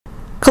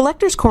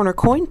Collector's Corner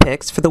coin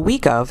picks for the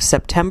week of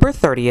September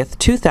 30th,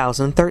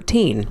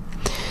 2013.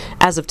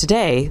 As of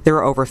today, there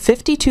are over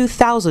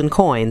 52,000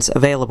 coins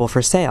available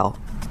for sale.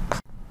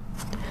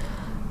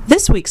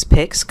 This week's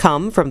picks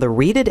come from the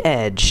Reeded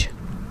Edge.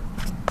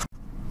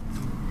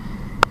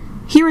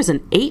 Here is an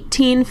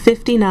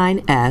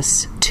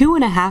 1859S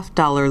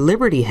 $2.50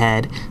 Liberty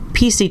Head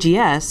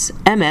PCGS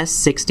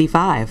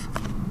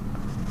MS65.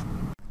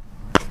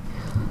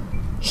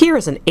 Here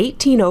is an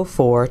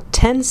 1804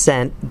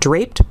 10-cent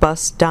draped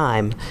bust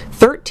dime,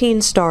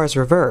 13 stars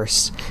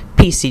reverse,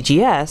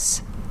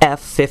 PCGS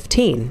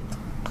F15.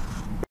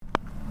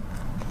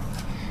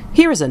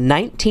 Here is a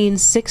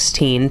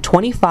 1916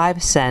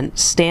 25-cent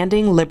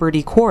standing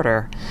Liberty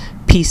quarter,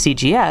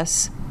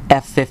 PCGS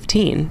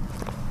F15.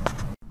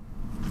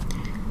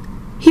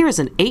 Here is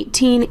an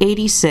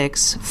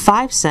 1886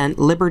 5-cent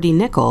Liberty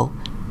nickel,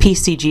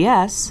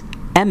 PCGS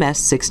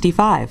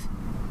MS65.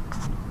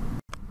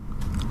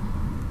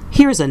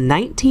 Here is a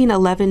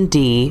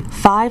 1911D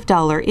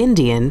 $5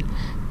 Indian,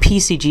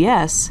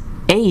 PCGS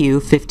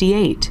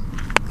AU58.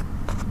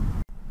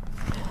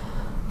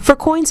 For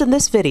coins in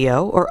this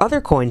video or other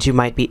coins you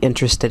might be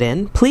interested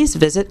in, please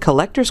visit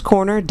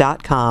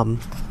collectorscorner.com.